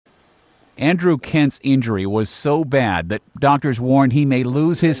Andrew Kent's injury was so bad that doctors warned he may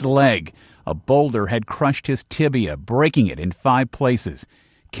lose his leg. A boulder had crushed his tibia, breaking it in 5 places.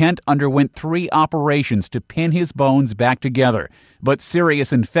 Kent underwent 3 operations to pin his bones back together, but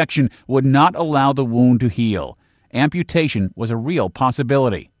serious infection would not allow the wound to heal. Amputation was a real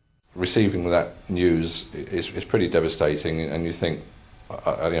possibility. Receiving that news is pretty devastating, and you think,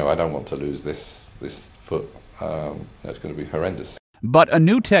 I don't want to lose this foot. That's going to be horrendous. But a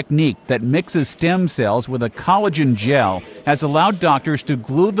new technique that mixes stem cells with a collagen gel has allowed doctors to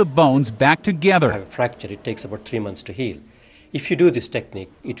glue the bones back together. If I have a fracture, it takes about 3 months to heal. If you do this technique,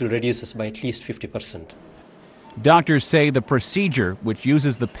 it will reduce us by at least 50%. Doctors say the procedure, which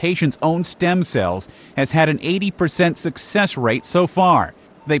uses the patient's own stem cells, has had an 80% success rate so far.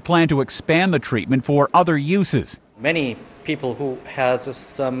 They plan to expand the treatment for other uses. Many people who has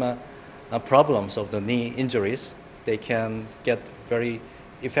some problems of the knee injuries, they can get very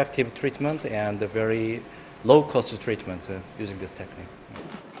effective treatment and very low-cost treatment using this technique.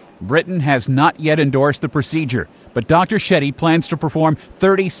 Britain has not yet endorsed the procedure, but Dr. Shetty plans to perform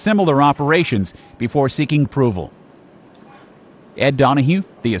 30 similar operations before seeking approval. Ed Donahue,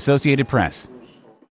 The Associated Press.